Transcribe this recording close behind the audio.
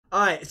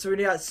All right, so we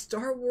got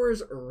Star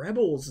Wars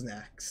Rebels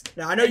next.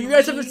 Now I know you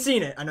guys haven't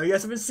seen it.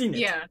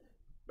 Yeah.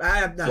 I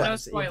have not. No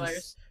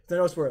spoilers.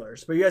 No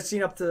spoilers. But you guys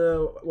seen up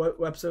to what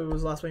episode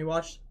was the last one you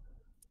watched?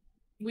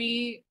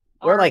 We're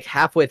like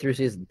halfway through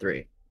season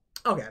 3.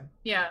 Okay.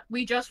 Yeah,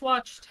 we just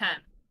watched 10.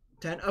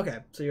 10. Okay,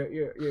 so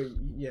you're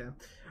yeah.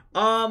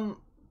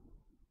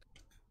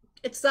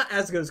 It's not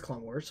as good as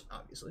Clone Wars,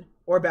 obviously,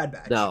 or Bad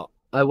Batch. No,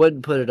 I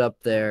wouldn't put it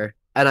up there.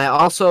 And I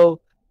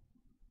also,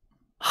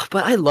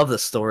 but I love the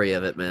story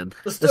of it, man.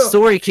 The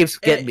story keeps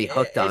getting me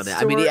hooked on it.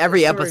 I mean,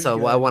 every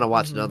episode, I want to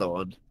watch another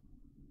one.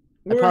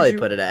 I'd probably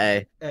put it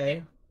at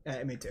A.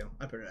 Me too.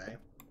 I put it at A.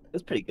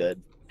 It's pretty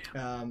good.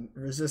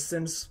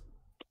 Resistance.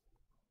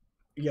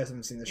 You guys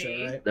haven't seen the show,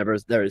 right?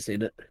 Never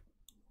seen it.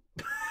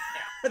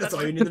 That's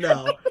all you need to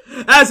know.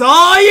 That's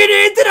all you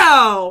need to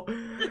know.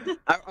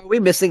 Are we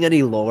missing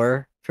any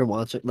lore from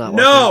watching?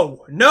 No,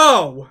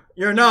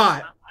 you're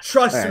not.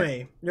 Trust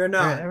me, you're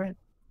not. All right.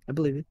 I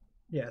believe you.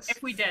 Yes.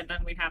 If we did,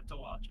 then we'd have to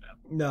watch it.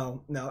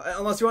 No.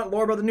 Unless you want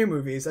lore about the new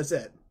movies, that's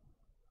it.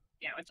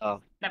 Yeah, which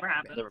never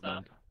happened. Never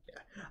mind.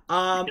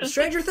 Yeah.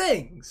 Stranger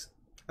Things.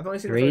 I've only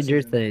seen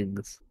Stranger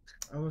Things.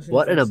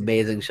 What an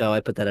amazing show!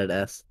 I put that at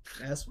S.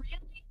 S.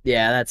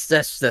 Yeah, that's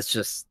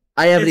just.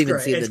 I haven't even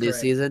seen the new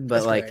season,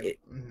 but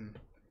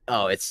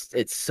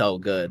it's so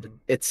good.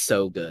 It's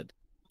so good.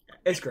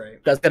 It's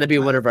great. That's gonna be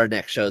one of our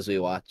next shows we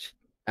watch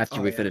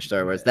after we finish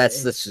Star Wars.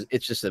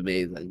 It's just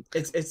amazing.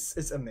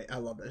 It's amazing. I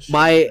love this.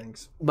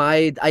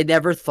 I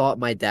never thought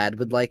my dad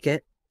would like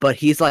it, but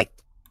he's like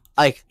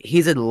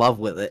he's in love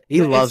with it.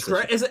 He loves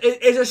it.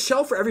 It's a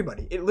show for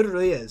everybody. It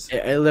literally is.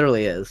 It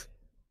literally is.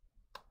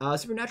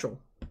 Supernatural.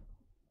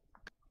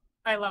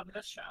 I love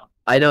this show.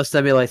 I know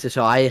Simi likes the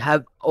show. I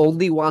have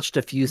only watched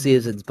a few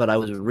seasons, but I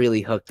was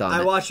really hooked on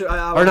it.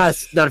 Or not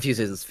a few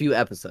seasons, a few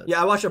episodes.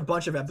 Yeah, I watched a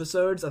bunch of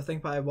episodes. I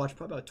think I watched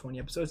probably about 20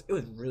 episodes. It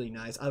was really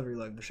nice. I really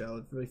loved the show.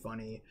 It's really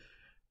funny.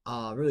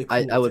 Really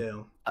cool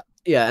too.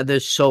 Yeah, and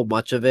there's so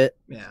much of it.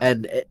 Yeah.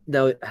 And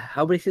now,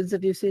 how many seasons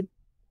have you seen?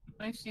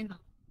 I've seen them.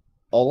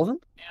 All of them?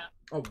 Yeah.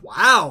 Oh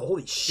wow!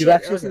 Holy shit! You've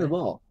actually seen them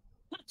all.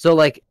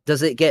 So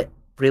does it get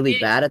really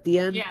bad at the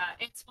end? Yeah,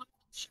 it's one of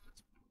the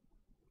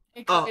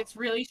shows. It's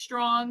really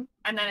strong,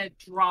 and then it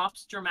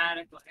drops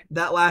dramatically.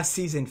 That last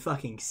season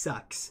fucking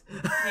sucks.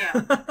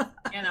 Yeah.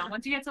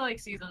 Once you get to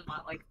season 13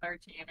 or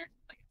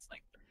something, it's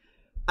like.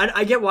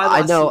 I get why.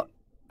 I know.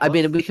 I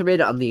mean, we can rate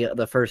it on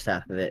the first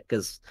half of it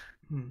because,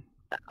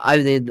 I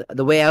mean,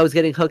 the way I was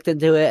getting hooked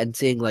into it and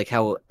seeing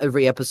how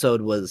every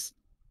episode was,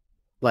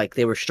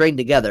 they were stringed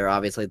together.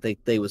 Obviously,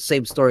 they was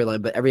same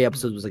storyline, but every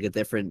episode was a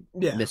different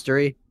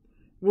mystery.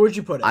 Where would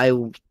you put it? I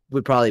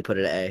would probably put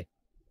it at A.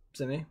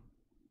 Simi?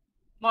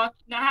 Well,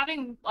 now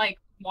having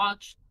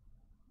watched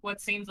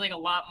what seems like a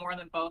lot more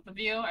than both of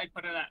you, I'd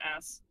put it at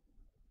S.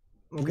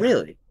 Okay.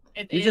 Really?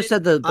 You just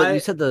said you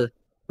said the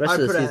rest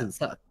of the season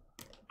sucked.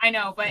 I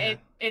know, but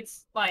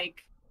it's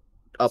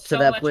up to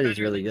that point is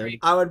really good.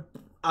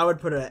 I would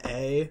put it at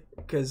A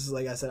because,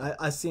 like I said,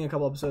 I've seen a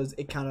couple episodes.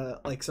 It kind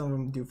of some of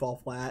them do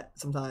fall flat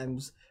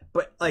sometimes,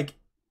 but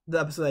the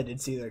episode I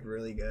did see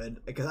really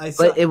good because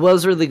But it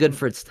was really good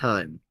for its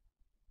time.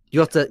 You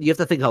have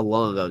to think how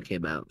long ago it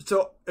came out.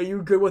 So, are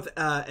you good with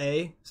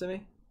A,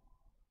 Simi?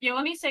 Yeah,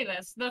 let me say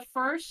this: the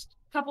first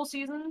couple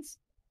seasons,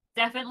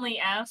 definitely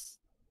S,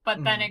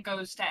 but then it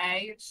goes to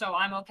A. So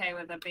I'm okay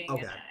with it being an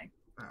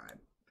A. All right.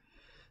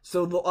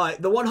 So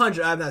the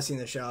 100, I've not seen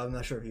the show. I'm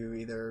not sure if you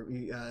either.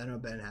 I know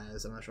Ben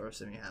has. I'm not sure if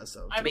Simi has.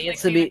 So I've only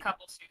seen a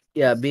couple seasons.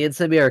 Yeah, me and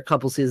Simi are a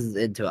couple seasons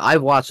into it.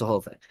 I've watched the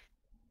whole thing.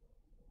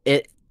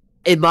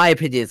 In my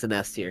opinion, it's an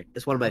S tier.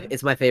 It's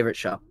It's my favorite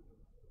show.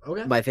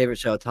 Okay. My favorite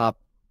show. Top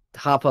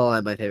of the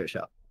line. My favorite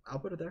show. I'll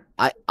put it there.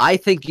 I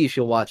think you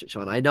should watch it,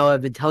 Sean. I know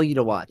I've been telling you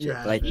to watch it,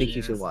 but I think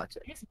you should watch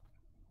it.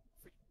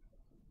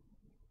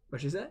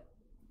 What'd you say?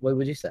 What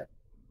would you say?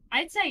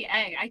 I'd say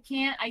A.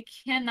 I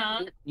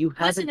cannot. You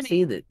haven't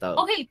seen it though.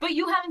 Okay, but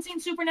you haven't seen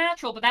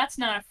Supernatural, but that's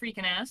not a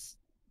freaking S.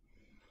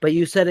 But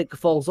you said it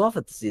falls off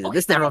at the season. Okay,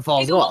 this never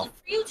falls off. For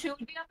you two,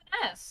 it'd be up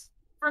an S.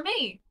 For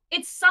me,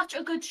 it's such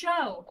a good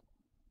show.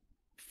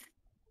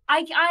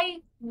 I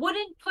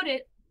wouldn't put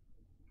it.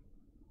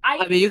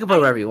 I mean, you can put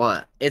whatever you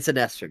want. It's an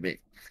S for me.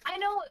 I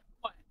know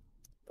what.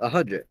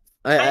 100.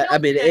 I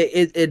mean,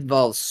 it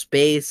involves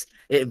space.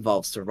 It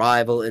involves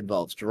survival. It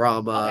involves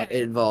drama. Okay.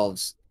 It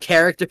involves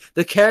character.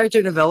 The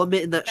character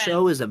development in that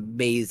show is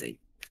amazing.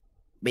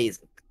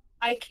 Amazing.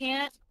 I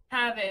can't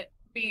have it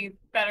be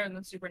better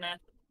than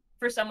Supernatural.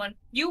 For someone,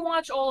 you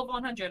watch all of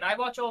 100. I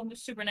watch all of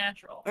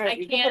Supernatural. All right,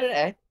 I can't. Put it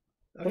at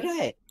A. Put it at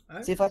A.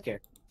 Right. See if I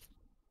care.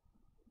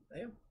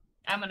 Damn.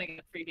 I'm gonna get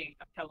a freaking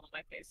pepper on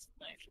my face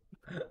tonight.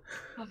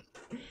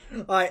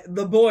 All right,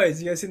 The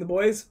Boys. You guys seen The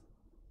Boys?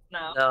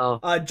 No.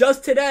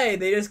 Just today,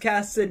 they just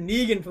casted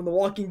Negan from The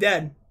Walking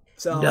Dead.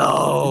 So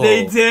no,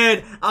 they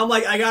did. I'm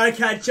like, I gotta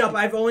catch up.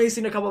 I've only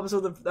seen a couple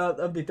episodes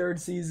of the third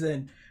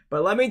season,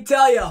 but let me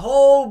tell you,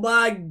 oh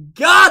my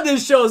god,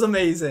 this show is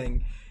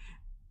amazing.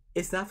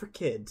 It's not for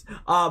kids.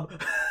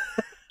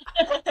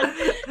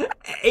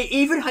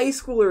 even high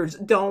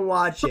schoolers don't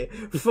watch it.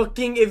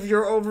 Fucking if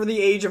you're over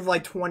the age of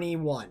like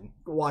 21,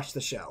 watch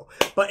the show.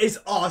 But it's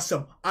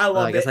awesome. I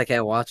love it. I guess I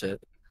can't watch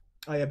it.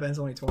 Oh yeah, Ben's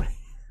only 20.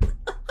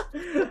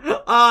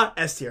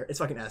 S tier. It's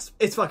fucking S.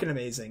 It's fucking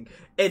amazing.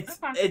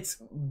 It's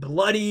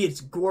bloody.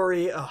 It's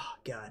gory. Oh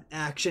god,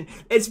 action.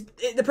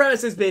 The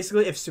premise is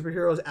basically if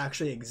superheroes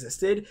actually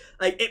existed,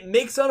 like it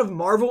makes fun of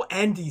Marvel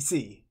and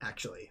DC.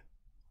 Actually,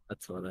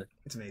 that's funny.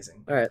 It's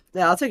amazing. All right,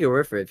 yeah, I'll take your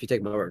word for it if you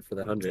take my word for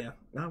the 100. Yeah,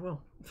 I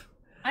will.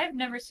 I have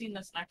never seen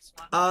this next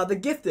one. The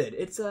Gifted.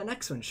 It's an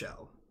X-Men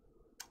show.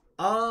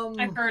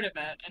 I've heard of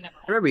it. I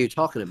remember you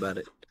talking about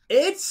it.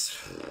 It's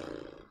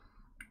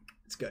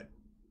good.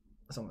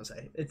 That's what I'm gonna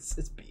say.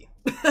 It's B.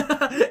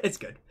 It's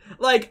good.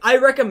 Like I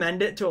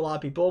recommend it to a lot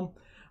of people.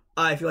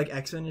 If you like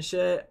X-Men and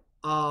shit.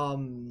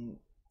 I'm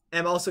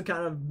also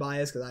kind of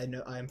biased because I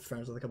know I'm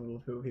friends with a couple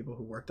of people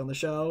who worked on the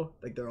show.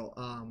 Like they're all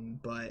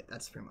but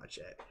that's pretty much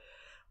it.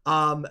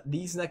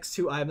 These next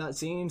two I have not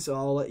seen, so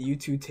I'll let you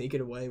two take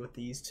it away with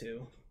these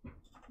two.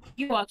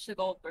 You watched the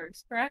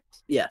Goldbergs,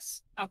 correct?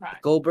 Yes. Okay.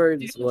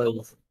 Goldbergs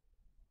was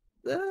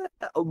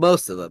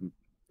most of them.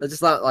 It's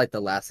just not like the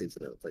last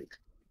season, I don't think.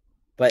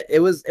 But it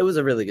was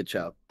a really good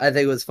show. I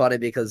think it was funny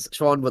because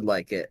Sean would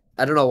like it.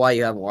 I don't know why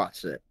you haven't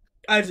watched it.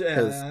 I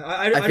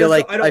feel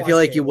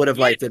like you would have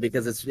liked it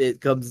because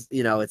it comes,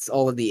 it's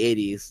all in the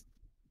 80s.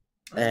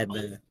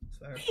 And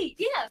Hey,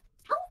 yeah.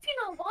 How have you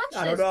not watched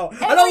I don't this? know.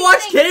 Everything, I don't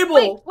watch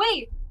cable.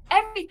 Wait.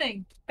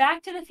 Everything.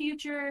 Back to the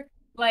Future,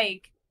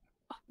 like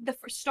the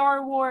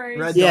Star Wars.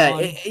 Red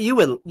Dawn. you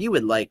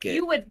would like it.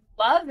 You would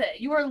love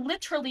it. You are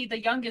literally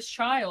the youngest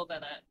child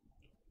in it.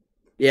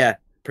 Yeah,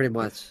 pretty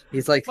much.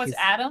 He's like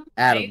Adam?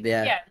 Adam, right?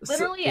 yeah. Yeah,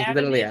 literally He's Adam.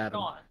 literally is Adam.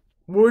 gone.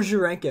 Where would you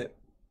rank it?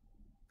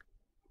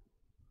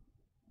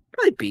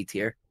 Probably B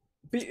tier.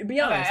 Be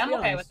honest. Okay, I'm be okay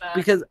honest. with that.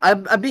 Because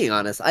I'm being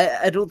honest.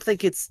 I don't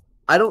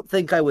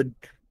think I would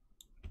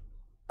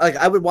like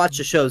I would watch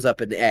the shows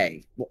up in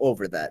A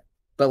over that.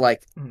 But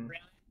like Really?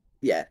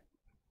 yeah.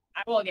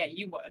 Well, yeah,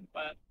 you would,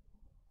 but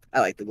I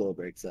like the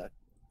Goldberg so.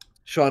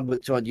 Sean,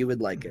 you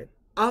would like it.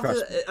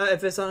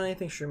 If it's on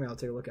anything streaming, I'll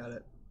take a look at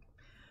it.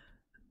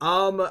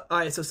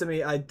 Alright, so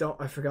Simi, I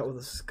forgot what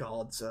this is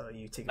called, so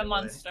you take it the away.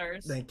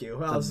 Monsters. Thank you.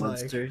 The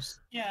Monsters.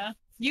 Yeah,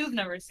 you've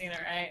never seen it,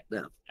 right? No.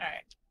 All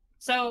right.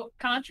 So,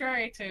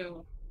 contrary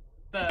to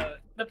the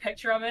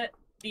picture of it,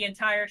 the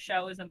entire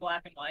show is in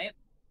black and white.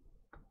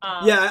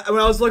 Yeah, when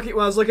I was looking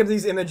at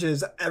these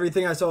images,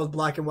 everything I saw was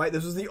black and white.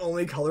 This was the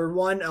only colored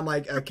one. I'm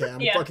like, okay,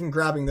 I'm fucking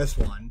grabbing this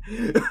one.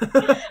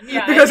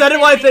 Yeah, because I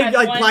didn't want to think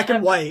like black and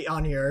episode. white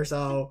on here.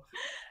 So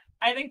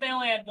I think they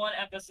only had one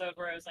episode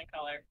where it was in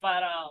color,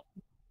 but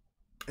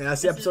yeah,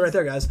 that's the episode right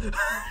there, guys.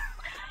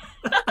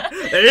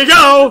 There you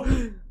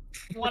go.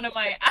 One of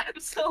my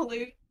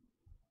absolute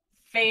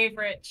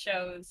favorite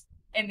shows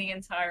in the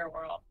entire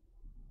world.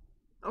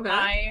 Okay.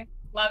 I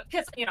love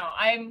because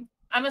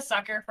I'm a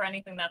sucker for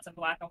anything that's in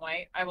black and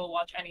white. I will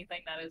watch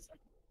anything that is in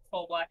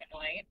full black and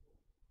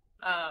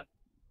white.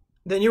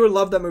 Then you would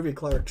love that movie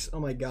Clerks. Oh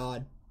my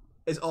god,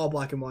 it's all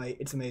black and white.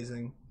 It's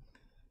amazing.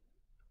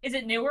 Is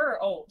it newer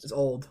or old? It's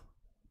old.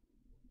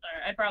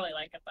 I'd probably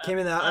like it then.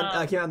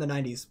 Came out in the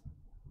 90s.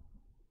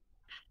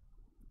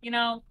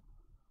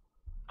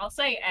 I'll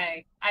say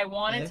A. I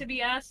want it to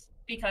be S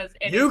because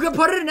you can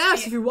put it in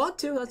S if you want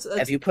to. That's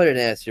If you put it in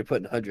S, you're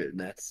putting 100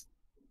 in S.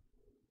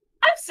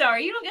 I'm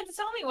sorry, you don't get to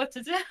tell me what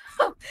to do.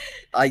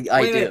 I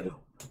do.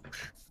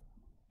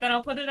 Then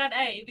I'll put it at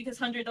A because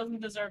 100 doesn't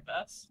deserve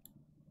this.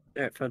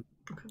 Alright, fun.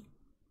 Okay.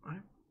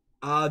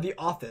 Alright. The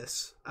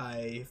Office.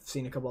 I've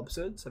seen a couple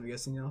episodes. Have you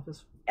guys seen The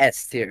Office?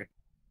 S tier.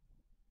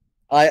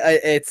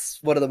 It's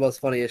one of the most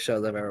funniest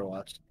shows I've ever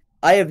watched.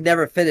 I have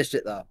never finished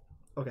it though.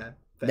 Okay.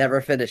 Fair.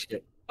 Never finished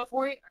it.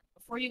 Before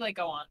you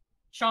go on,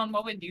 Sean,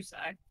 what would you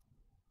say?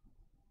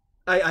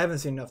 I haven't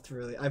seen enough to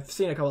really. I've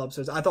seen a couple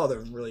episodes. I thought they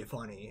were really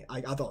funny.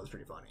 I thought it was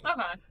pretty funny.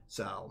 Okay.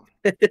 So.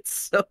 It's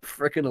so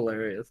freaking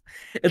hilarious.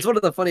 It's one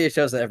of the funniest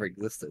shows that ever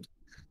existed.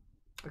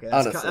 Okay,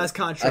 Honestly, that's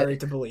contrary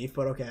to belief,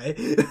 but okay.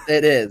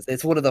 It is.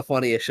 It's one of the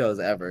funniest shows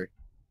ever.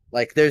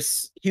 Like,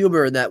 there's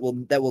humor in that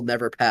will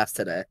never pass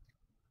today.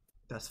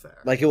 That's fair.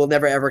 Like, it will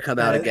never ever come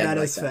out again. That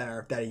like is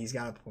fair. That he's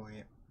got a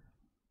point.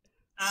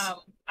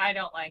 I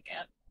don't like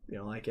it. You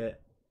don't like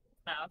it?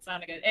 No, it's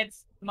not a good.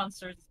 It's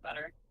Monsters is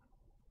better.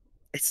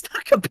 It's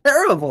not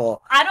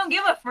comparable. I don't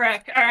give a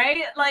frick. All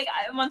right, like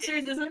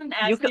Monsters isn't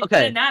as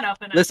okay. that up.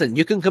 And Listen,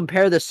 you can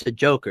compare this to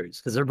Jokers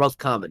because they're both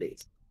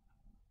comedies.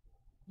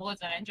 What was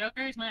that? And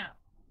Joker's now.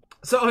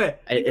 So okay,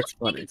 it's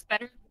funny. It's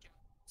better than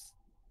Joker's.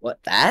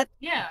 What, that?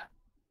 Yeah.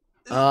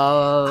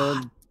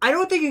 I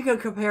don't think you can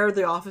compare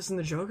The Office and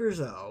the Jokers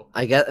though.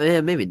 I guess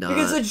maybe not.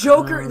 Because the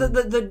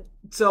Joker,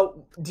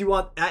 so do you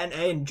want that an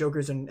A and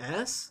Joker's an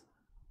S?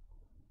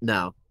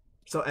 No.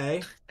 So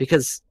A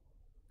because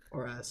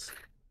or S.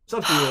 It's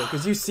up to you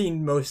because you've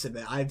seen most of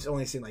it. I've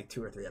only seen like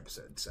 2 or 3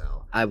 episodes,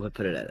 so I would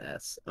put it at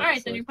S. All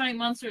right, then you're putting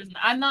Monsters.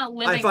 I'm not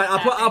living. Fine.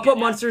 I'll put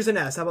Monsters in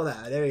S. How about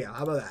that? There you go.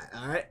 How about that?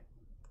 All right.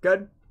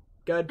 Good.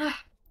 I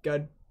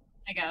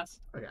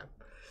guess. Okay.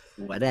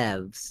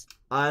 Whatevs.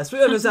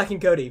 Speaking of Zach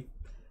and Cody,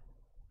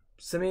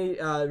 Simi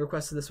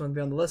requested this one to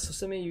be on the list, so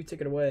Simi, you take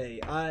it away.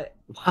 Why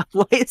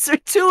is there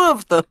two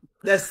of them?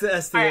 That's the.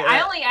 All right, I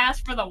only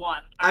asked for the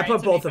one. I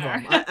put both of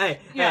them.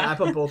 I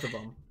put both of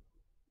them.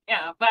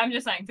 Yeah, but I'm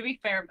just saying, to be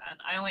fair, Ben,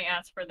 I only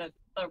asked for the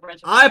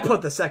original. I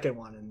put the second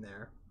one in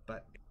there,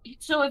 but.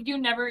 So have you've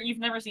never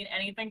seen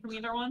anything from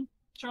either one,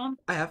 Sean?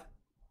 I have.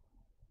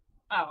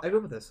 Oh. I grew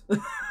up with this. I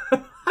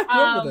grew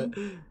up with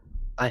it.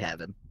 I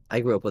haven't. I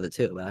grew up with it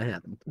too, but I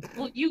haven't.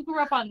 Well, you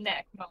grew up on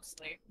Nick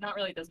mostly, not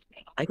really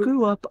Disney. I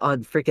grew up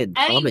on freaking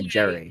Tom and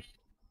Jerry.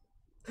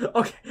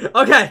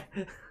 Okay.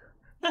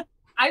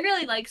 I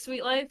really like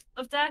Sweet Life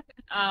of Deck.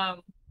 I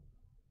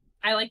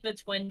like the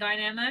twin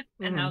dynamic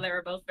and how they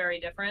were both very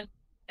different,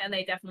 and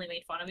they definitely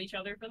made fun of each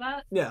other for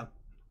that. Yeah.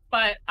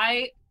 But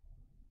I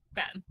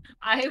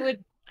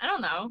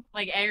don't know,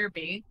 like A or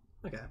B.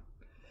 Okay.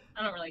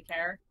 I don't really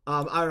care.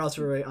 I would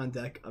also rate On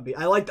Deck a B.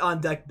 I liked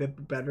On Deck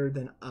better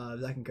than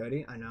Zack and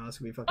Cody. I know it's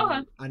gonna be fucking. Okay.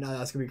 I know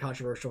that's gonna be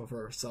controversial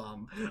for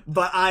some,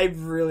 but I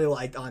really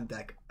liked On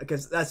Deck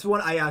because that's the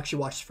one I actually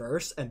watched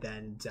first, and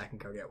then Zack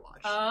and Cody I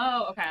watched.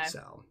 Oh, okay.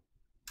 So.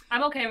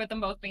 I'm okay with them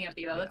both being a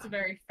B though. That's a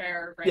very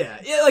fair rating.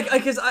 Yeah, like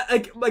because I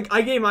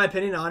gave my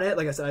opinion on it.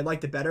 Like I said, I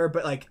liked it better,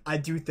 but like I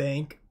do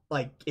think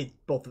like it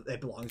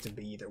belongs to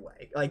B either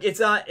way. Like it's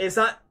not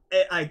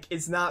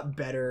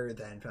better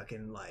than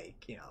fucking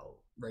like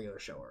regular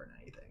show or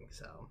anything.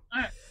 So. All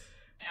right.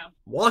 Yeah.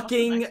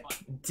 Walking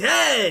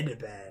Dead,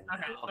 Ben.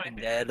 Okay. Walking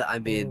Dead. I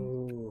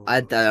mean, I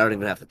don't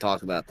even have to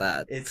talk about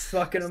that. It's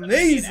fucking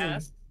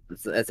amazing.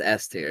 It's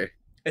S tier.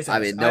 I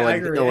mean, no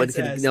one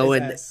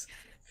can.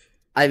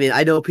 I mean,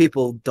 I know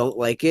people don't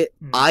like it.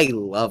 I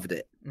loved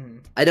it.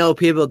 I know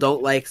people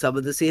don't like some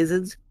of the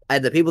seasons,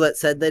 and the people that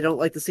said they don't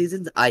like the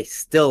seasons, I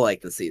still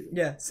like the season.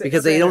 Yeah,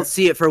 because they don't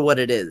see it for what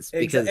it is.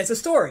 Because it's a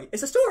story.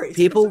 It's a story.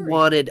 People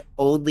wanted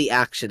only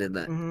action in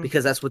that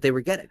because that's what they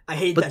were getting. I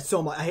hate that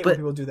so much. I hate when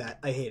people do that.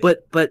 I hate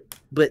it.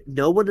 But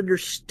no one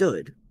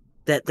understood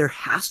that there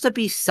has to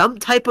be some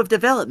type of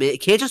development. It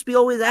can't just be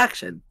always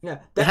action. Yeah,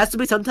 there has to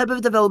be some type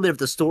of development of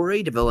the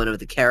story, development of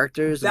the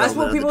characters. That's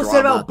what people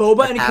said about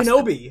Boba and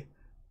Kenobi.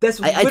 That's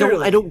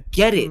I don't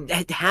get it.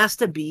 It has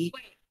to be.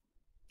 Wait,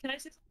 can I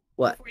say something?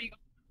 What? Before you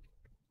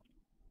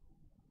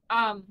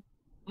go?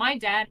 My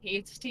dad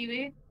hates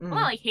TV. Well,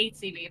 not like hates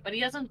TV, but he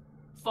doesn't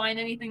find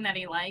anything that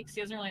he likes.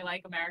 He doesn't really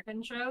like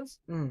American shows.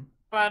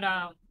 But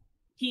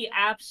he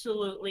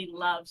absolutely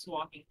loves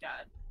Walking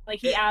Dead. Like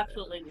he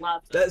absolutely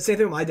loves it. Same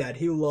thing with my dad.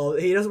 He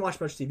doesn't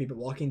watch much TV, but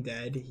Walking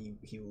Dead he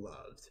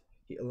loved.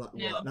 Not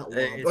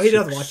loved. Well, he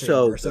doesn't watch it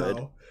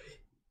anymore.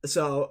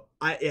 So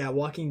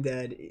Walking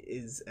Dead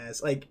is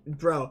as like,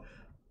 bro,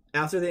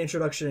 after the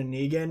introduction of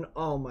Negan,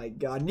 oh my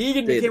god,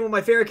 Negan became one of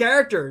my favorite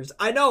characters.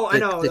 I know,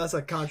 that's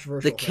a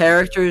controversial. The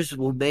characters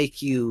will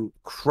make you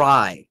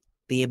cry.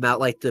 The amount,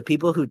 like the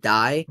people who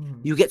die,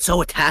 you get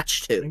so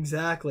attached to.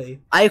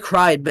 Exactly. I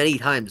cried many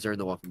times during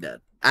The Walking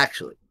Dead.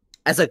 Actually,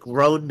 as a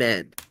grown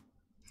man,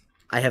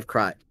 I have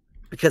cried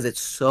because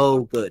it's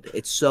so good.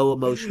 It's so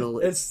emotional.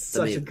 It's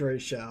such a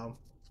great show.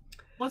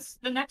 What's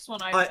the next one?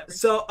 I'm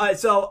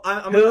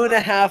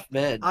 2.5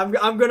 Men. I'm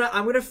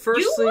gonna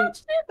firstly. You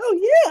watched it? Oh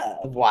yeah,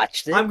 I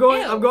watched it. I'm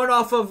going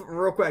off of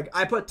real quick.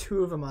 I put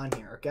two of them on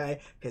here,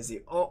 okay? Because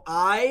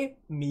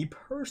me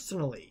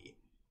personally,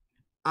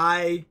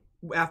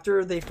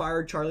 after they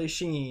fired Charlie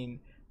Sheen,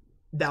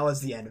 that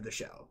was the end of the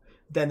show.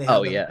 Then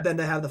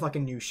they have the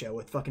fucking new show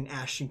with fucking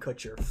Ashton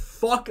Kutcher.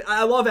 Fuck,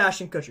 I love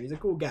Ashton Kutcher. He's a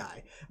cool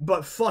guy,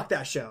 but fuck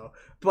that show.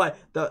 But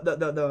alright,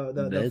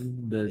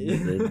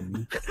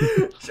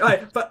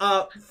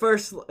 but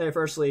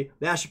firstly,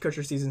 the Ashton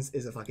Kutcher seasons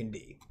is a fucking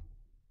D.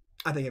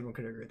 I think everyone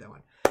could agree with that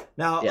one.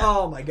 Now,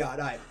 oh my god,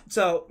 alright.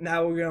 So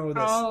now we're going with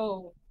this.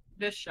 Oh,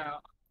 this show.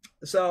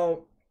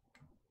 So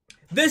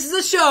this is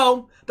a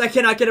show that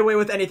cannot get away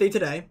with anything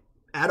today.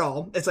 At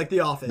all. It's like The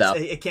Office. No.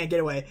 It can't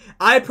get away.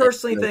 I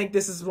personally think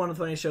this is one of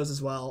the funniest shows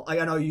as well. Like,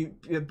 I know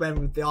you've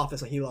been with The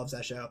Office, like he loves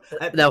that show.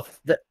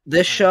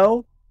 This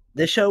show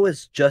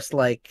is just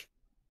like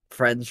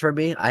Friends for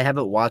me. I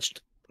haven't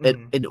watched it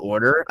in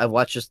order. I've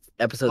watched just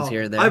episodes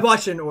here and there. I've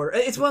watched it in order.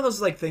 It's one of those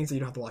like things that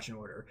you don't have to watch in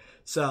order.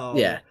 So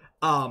yeah.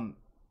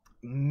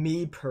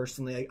 Me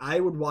personally, like,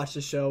 I would watch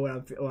the show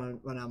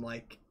when I'm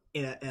like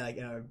in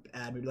a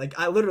ad mood. Like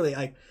I literally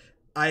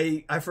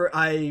I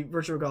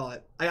virtually recall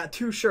it. I got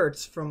 2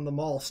 shirts from the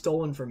mall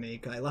stolen from me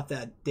because I left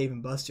that at Dave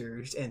 &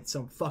 Buster's and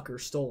some fucker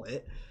stole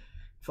it.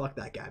 Fuck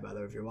that guy, by the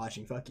way, if you're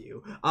watching, fuck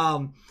you.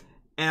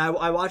 And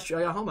I watched,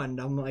 I got home and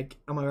I'm like,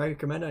 I'm gonna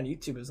recommend it on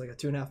YouTube. It was like a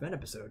 2.5 Men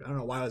episode. I don't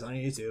know why I was on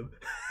YouTube.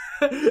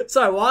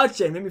 So I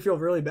watched it. It made me feel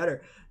really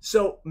better.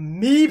 So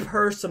me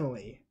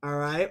personally,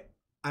 alright,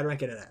 I'd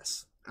rank it at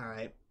S.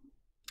 Alright?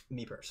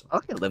 Me personally. I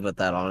can live with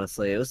that,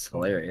 honestly. It was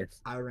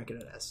hilarious. I would rank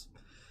it at S.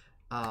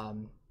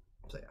 So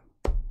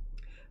yeah.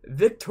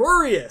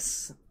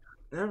 Victorious.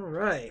 All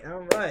right.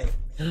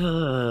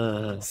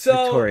 So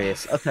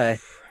Victorious. Okay,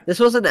 this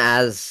wasn't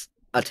as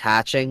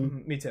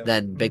attaching me too.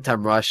 than Big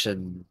Time Rush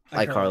and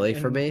iCarly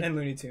for me, and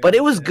Looney Tunes. But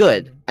it was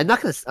good. I'm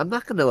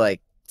not gonna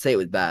like say it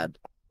was bad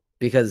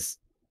because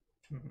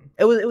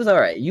it was all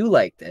right. You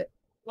liked it.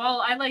 Well,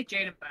 I like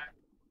Jaden back.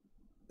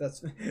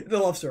 That's the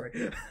love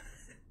story.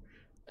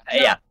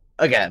 Yeah.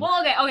 Again.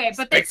 Well, okay,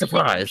 but big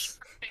surprise.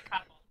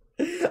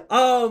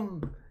 I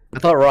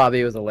thought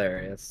Robbie was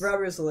hilarious.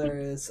 Robbie was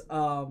hilarious.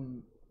 I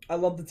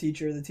love the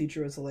teacher. The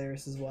teacher was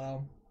hilarious as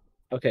well.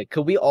 Okay,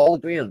 could we all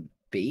agree on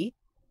B?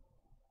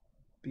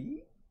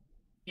 B?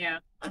 Yeah.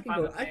 I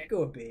could go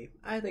with B.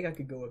 I think I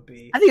could go with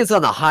B. I think it's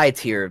on the high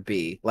tier of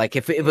B. Like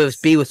if it was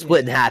B was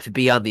split in half, it'd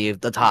be on the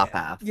top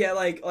half. Yeah,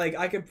 like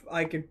I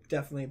could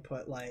definitely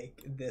put like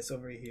this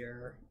over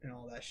here and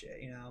all that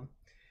shit, you know.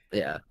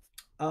 Yeah.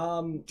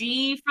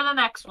 D for the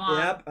next one.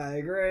 Yep, I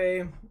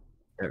agree.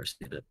 Never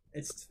seen it.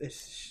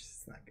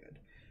 It's not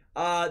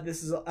good.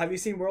 This is. Have you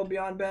seen World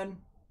Beyond, Ben?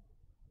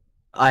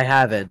 I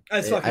haven't.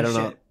 It's fucking I don't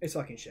shit. know. It's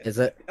fucking shit. Is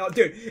it? Oh,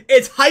 dude,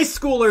 it's high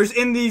schoolers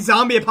in the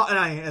zombie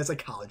apocalypse. It's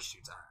like college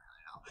students. I don't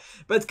really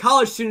know, but it's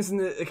college students in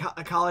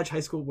the college,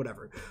 high school,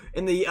 whatever.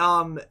 In the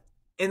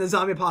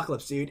zombie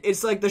apocalypse, dude.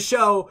 It's like the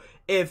show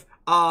if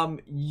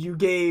you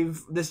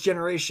gave this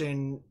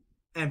generation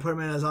and put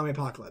them in a zombie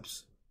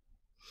apocalypse.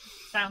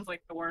 Sounds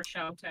like the worst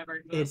show to ever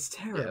exist. It's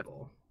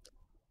terrible.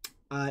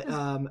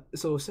 Yeah.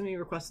 So Simi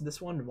requested this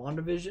one,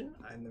 WandaVision.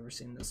 I've never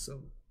seen this, so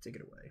take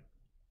it away.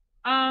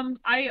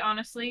 I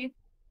honestly,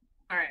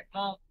 all right.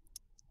 Well,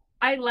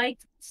 I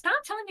liked. Stop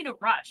telling me to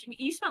rush. I mean,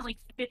 you spent like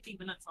 50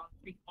 minutes on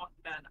freaking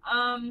Walking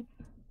Dead.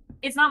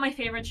 It's not my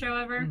favorite show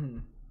ever. Mm-hmm.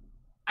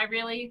 I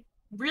really,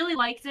 really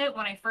liked it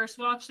when I first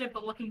watched it,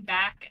 but looking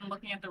back and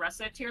looking at the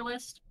rest of the tier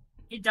list,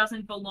 it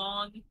doesn't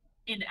belong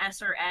in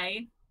S or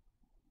A.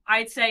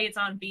 I'd say it's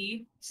on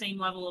B, same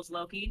level as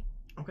Loki.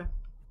 Okay.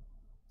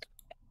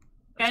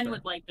 Ben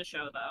would like the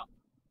show though.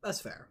 That's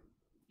fair.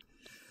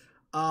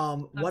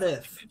 What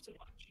if?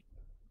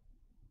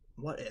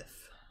 What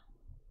if?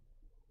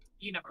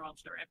 You never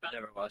watched it, right, Ben?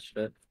 Never watched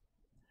it.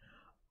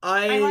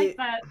 I like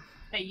that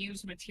they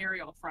use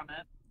material from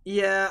it.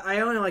 Yeah, I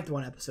only liked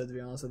one episode to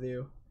be honest with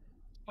you.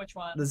 Which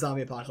one? The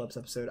zombie apocalypse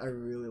episode. I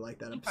really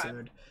liked that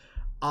episode.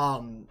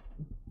 Okay.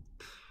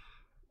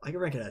 I could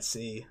rank it at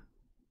C.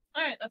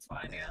 Alright, that's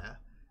fine. Yeah.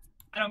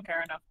 I don't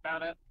care enough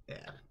about it.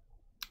 Yeah.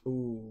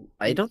 Ooh.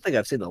 I don't think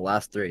I've seen the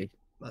last three.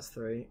 Last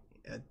three?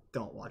 Yeah,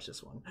 don't watch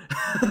this one.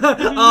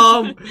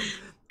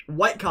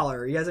 White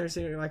Collar. You guys ever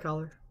seen White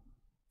Collar?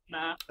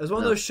 Nah. It was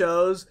one of those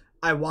shows.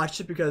 I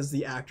watched it because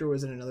the actor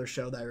was in another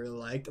show that I really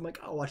liked. I'm like,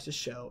 I'll watch this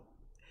show.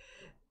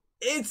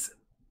 It's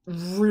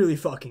really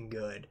fucking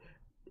good.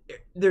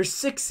 There's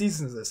 6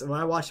 seasons of this, and when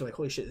I watched it, I'm like,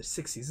 holy shit, there's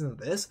 6 seasons of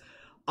this.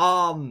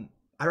 I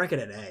rank it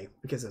at A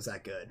because it's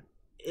that good.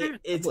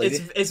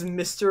 It's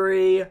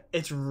mystery.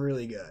 It's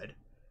really good.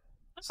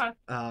 Okay.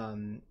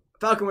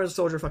 Falcon Winter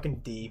Soldier,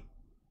 fucking D.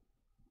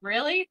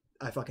 Really?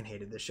 I fucking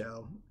hated this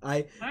show.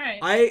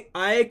 I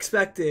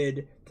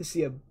expected to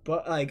see a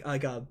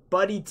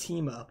buddy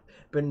team up,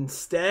 but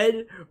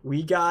instead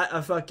we got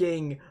a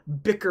fucking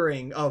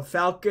bickering of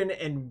Falcon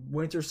and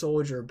Winter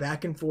Soldier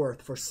back and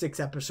forth for 6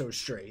 episodes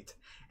straight,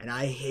 and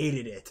I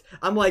hated it.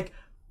 I'm like,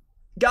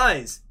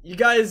 guys, you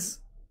guys,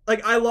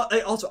 like, I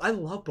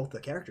love both the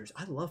characters.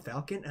 I love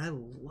Falcon and I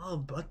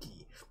love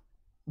Bucky,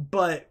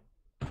 but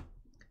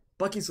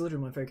Bucky's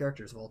literally my favorite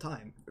characters of all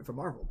time for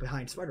Marvel,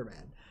 behind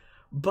Spider-Man,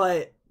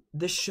 but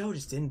this show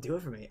just didn't do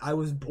it for me. I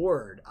was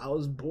bored.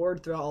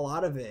 Throughout a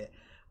lot of it.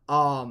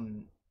 A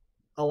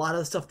lot of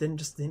the stuff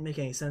didn't make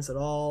any sense at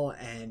all.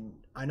 And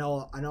I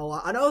know a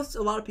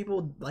lot of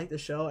people like the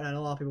show, and I know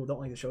a lot of people don't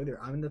like the show either.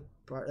 I'm in the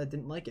part that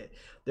didn't like it.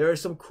 There are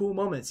some cool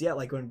moments, yeah,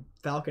 like when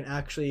Falcon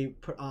actually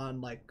put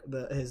on like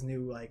his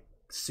new like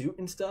suit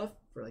and stuff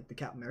for like the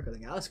Captain America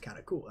thing. That was kind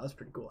of cool. That was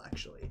pretty cool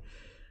actually.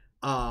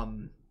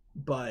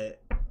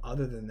 But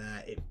other than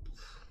that,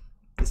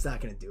 it's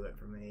not going to do it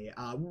for me.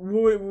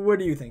 What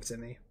do you think,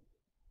 Simi?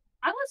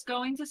 I was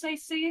going to say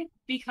C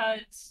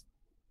because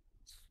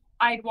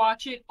I'd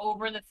watch it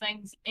over the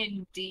things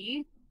in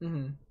D.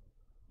 Mm-hmm.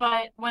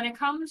 But when it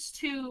comes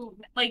to,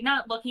 like,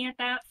 not looking at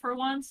that for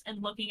once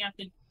and looking at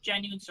the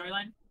genuine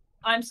storyline,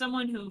 I'm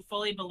someone who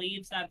fully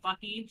believes that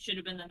Bucky should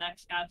have been the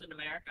next Captain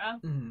America.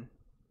 Mm-hmm.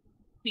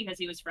 Because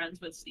he was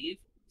friends with Steve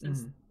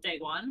since day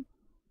one.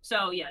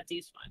 So, yeah,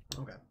 D's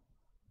fine. Okay.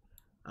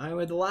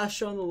 Anyway, the last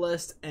show on the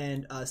list,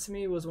 and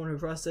Simi was one who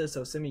requested it,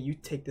 so Simi, you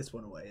take this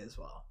one away as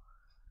well.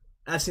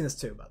 I've seen this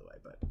too, by the way,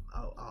 but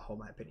I'll hold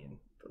my opinion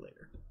for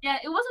later. Yeah,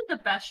 it wasn't the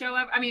best show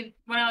ever. I mean,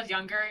 when I was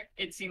younger,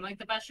 it seemed like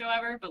the best show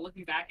ever, but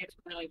looking back, it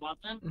really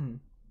wasn't.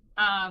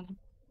 Mm-hmm.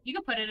 You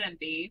could put it in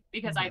B,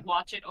 because I'd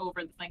watch it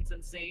over the things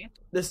in C.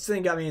 This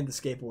thing got me into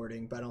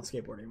skateboarding, but I don't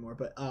skateboard anymore,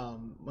 but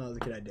when I was a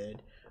kid, I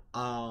did.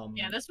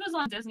 Yeah, this was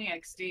on Disney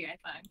XD, I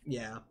think.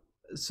 Yeah.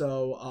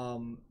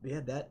 So,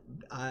 yeah, that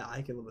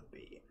I could live with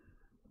B,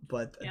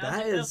 but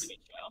yeah,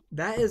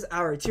 that is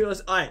our tier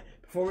list. All right,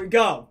 before we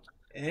go,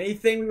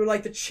 anything we would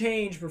like to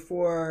change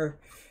before?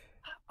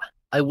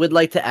 I would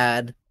like to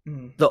add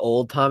the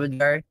old Tom and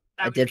Jerry.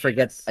 I did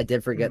forget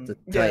to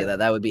tell you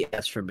that would be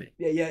S for me.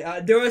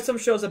 Yeah. There are some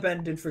shows that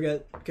Ben did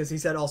forget because he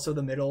said also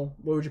the middle.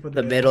 What would you put?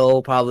 The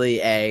middle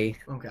probably A.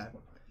 Okay.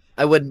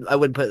 I wouldn't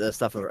put the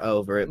stuff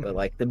over it, but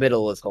like the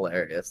middle was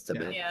hilarious to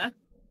me. Yeah.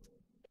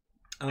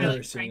 I've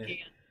never seen it.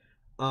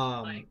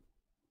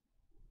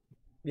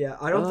 Yeah,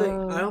 I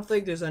don't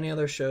think there's any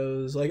other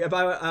shows. Like if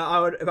I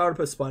would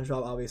put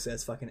SpongeBob, obviously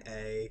that's fucking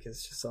A because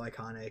it's just so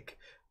iconic.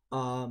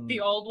 The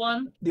old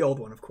one. The old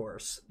one, of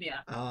course. Yeah.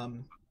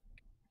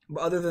 But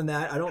other than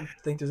that, I don't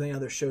think there's any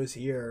other shows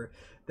here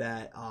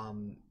that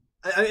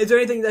is there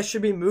anything that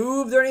should be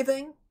moved or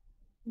anything?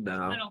 No,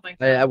 I don't think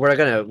so.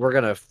 We're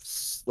gonna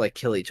like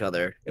kill each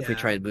other if we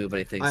try and move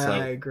anything.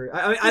 I agree.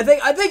 I mean,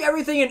 I think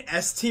everything in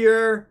S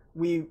tier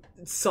we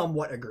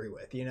somewhat agree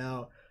with. You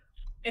know,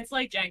 it's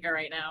like Jenga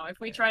right now. If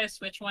we try to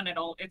switch one,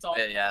 it's all.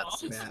 Yeah.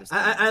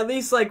 At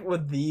least like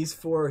with these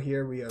 4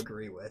 here, we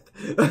agree with.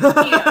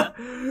 Yeah.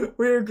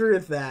 We agree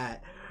with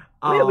that.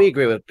 We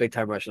agree with Big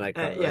Time Rush and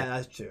Icon. Yeah,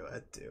 that's true. I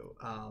do.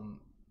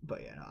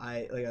 But yeah,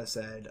 like I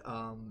said,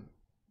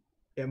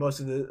 yeah, most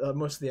of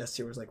the S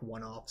tier was like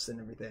one-offs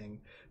and everything.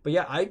 But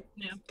yeah, I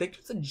think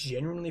it's a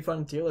genuinely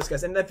fun tier list,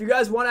 guys. And if you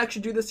guys want to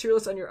actually do this tier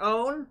list on your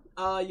own,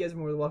 you guys are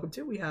more than welcome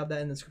to. We have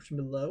that in the description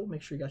below.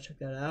 Make sure you guys check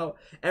that out.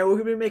 And we're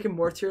gonna be making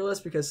more tier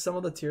lists because some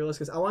of the tier lists,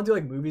 because I want to do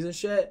like movies and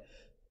shit,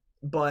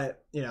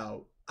 but you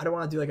know, I don't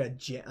want to do like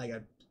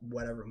a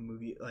whatever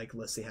movie like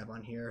list they have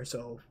on here.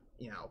 So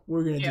you know,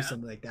 we're gonna do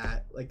something like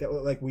that,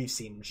 like we've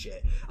seen and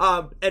shit.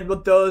 And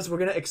with those, we're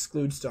gonna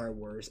exclude Star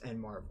Wars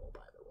and Marvel.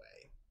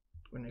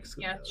 We're gonna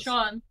exclude those.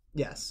 Sean.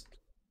 Yes.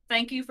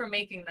 Thank you for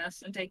making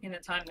this and taking the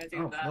time to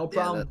do that. No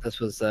problem. This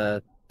was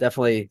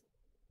definitely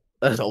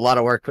there's a lot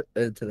of work put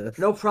into this.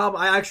 No problem.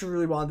 I actually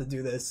really wanted to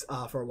do this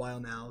for a while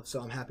now,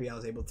 so I'm happy I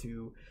was able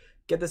to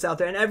get this out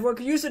there and everyone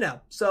can use it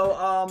now.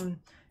 So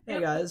hey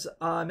guys,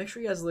 make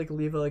sure you guys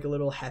leave a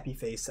little happy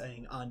face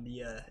saying on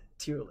the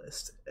tier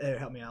list. It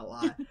helped me out a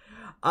lot.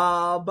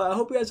 But I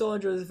hope you guys all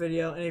enjoyed this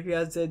video, and if you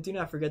guys did, do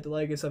not forget to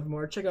like and stuff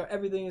more. Check out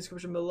everything in the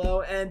description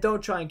below, and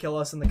don't try and kill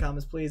us in the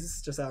comments, please. This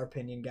is just our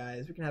opinion,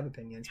 guys. We can have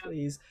opinions,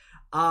 please.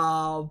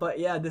 But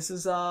yeah, this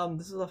is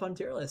a fun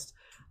tier list.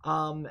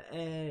 And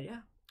yeah,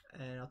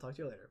 and I'll talk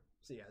to you later.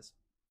 See you guys.